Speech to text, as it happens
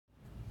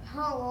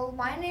Hello,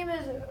 my name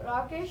is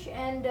Rakesh,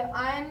 and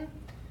I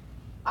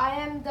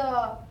am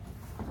the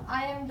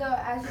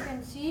as you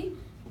can see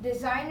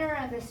designer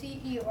and the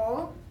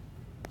CEO.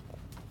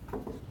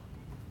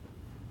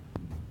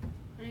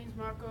 My name's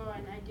Marco,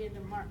 and I did the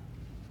market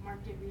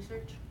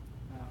research.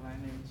 My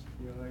name's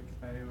Felix.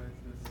 I was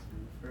the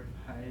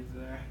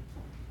supervisor.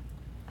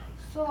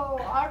 So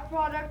our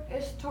product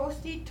is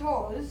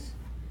ToastyToes.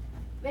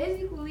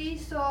 Basically,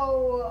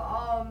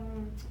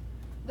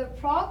 the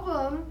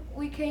problem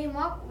we came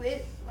up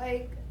with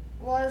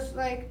was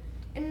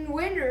in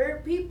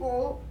winter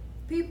people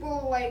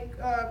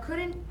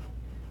couldn't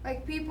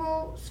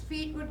people's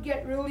feet would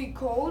get really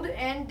cold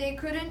and they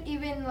couldn't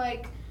even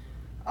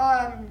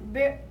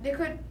they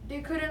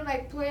couldn't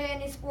play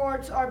any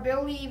sports or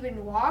barely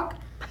even walk.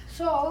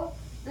 So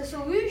the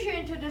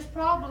solution to this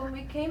problem,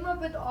 we came up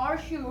with our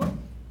shoe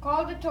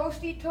called the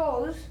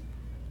ToastyToes,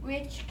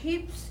 which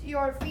keeps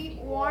your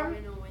feet warm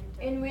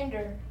in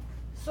winter.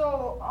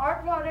 So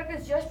our product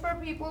is just for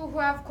people who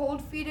have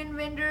cold feet in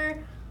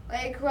winter,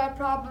 who have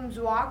problems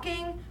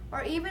walking,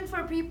 or even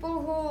for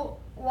people who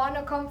want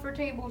a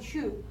comfortable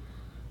shoe.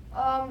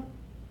 Um,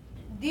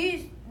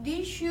 these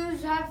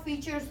shoes have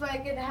features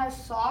like it has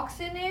socks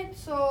in it,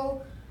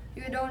 so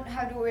you don't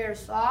have to wear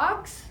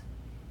socks.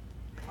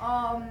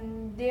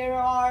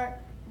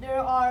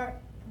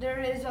 There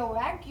is a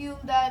vacuum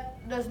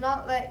that does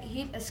not let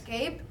heat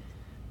escape.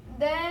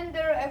 Then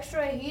there are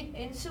extra heat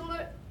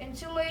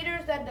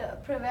insulators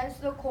that prevents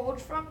the cold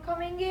from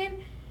coming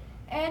in.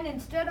 And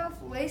instead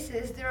of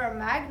laces, there are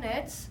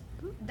magnets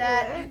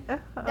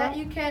that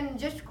you can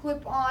just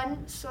clip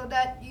on so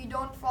that you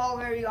don't fall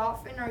very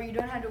often or you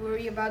don't have to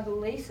worry about the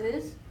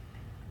laces.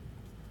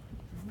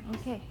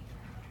 Okay.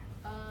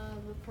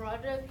 The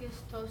product is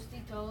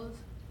ToastyToes.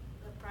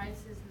 The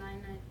price is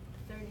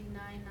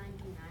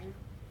 $39.99.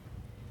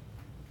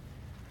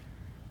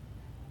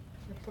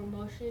 The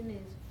promotion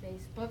is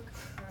Facebook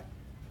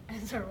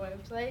as our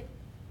website.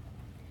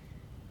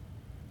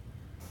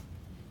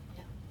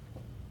 Yeah.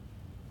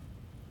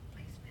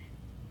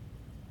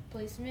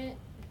 Placement.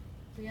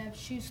 We have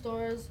shoe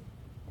stores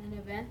and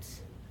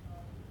events.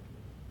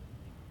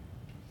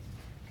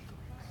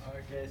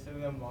 Okay, so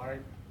the wait,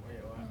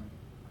 what?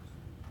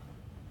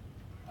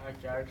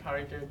 Okay, our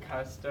target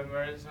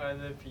customers are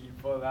the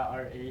people that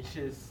are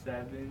ages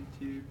 7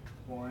 to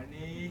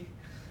 20.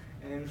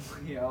 And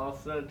we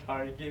also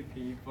target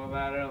people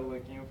that are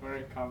looking for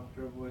a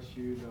comfortable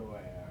shoe to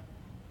wear.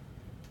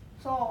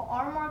 So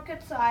our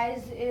market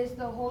size is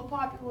the whole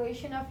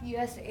population of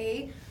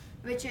USA,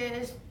 which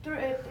is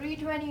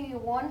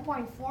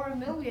 321.4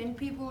 million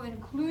people,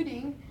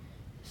 including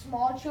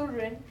small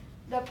children.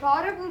 The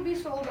product will be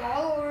sold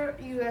all over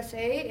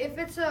USA. If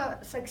it's a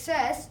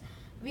success,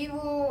 we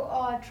will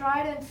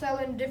try it and sell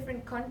in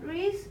different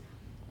countries.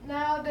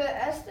 Now the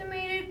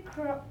estimated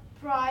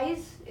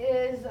price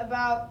is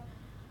about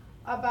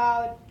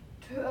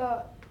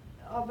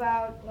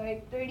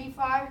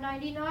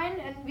 $35.99,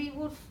 and we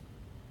will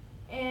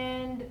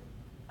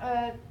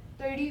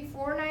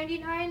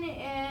 $34.99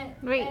 and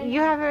Wait, and you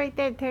have it right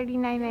there,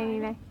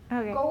 $39.99.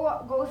 Okay.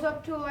 goes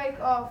up to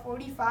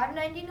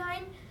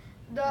 $45.99.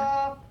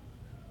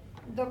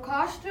 The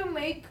cost to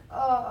make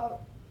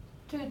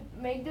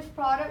this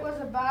product was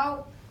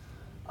about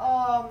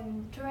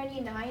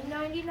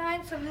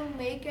 $29.99. So we'll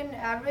make an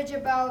average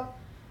about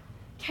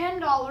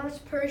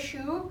 $10 per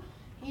shoe.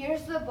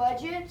 Here's the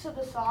budget. So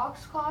the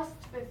socks cost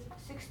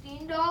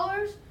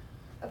 $16.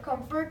 The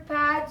comfort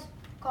pads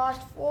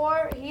cost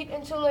 $4. Heat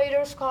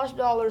insulators cost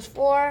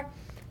 $4.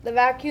 The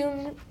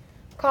vacuum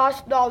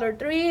cost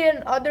 $3.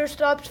 And other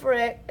stuffs, for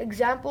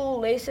example,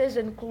 laces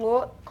and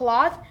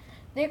cloth,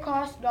 they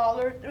cost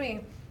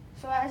 $3.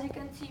 So as you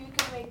can see, you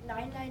can make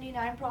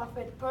 $9.99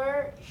 profit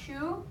per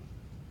shoe.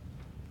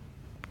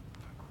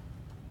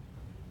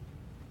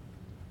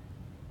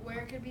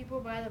 Where can people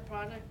buy the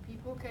product?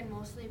 People can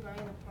mostly buy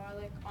the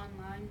product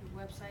online,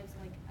 websites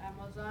like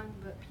Amazon,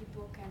 but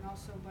people can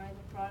also buy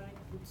the product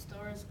in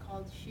stores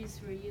called Shoes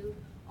For You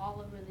all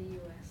over the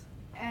U.S.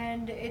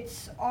 And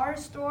it's our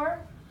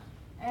store,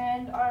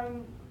 and our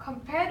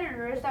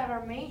competitors that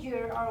are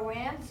major are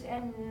Vans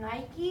and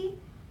Nike.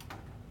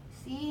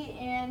 See,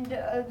 and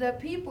the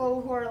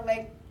people who are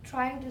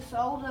trying to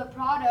sell the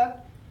product,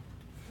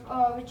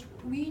 which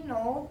we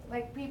know,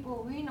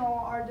 people we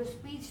know, are the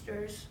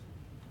speedsters.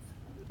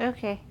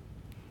 Okay.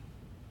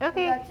 So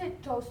Okay. that's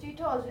it,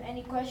 ToastyToes.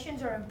 Any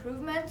questions or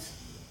improvements?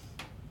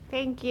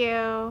 Thank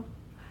you.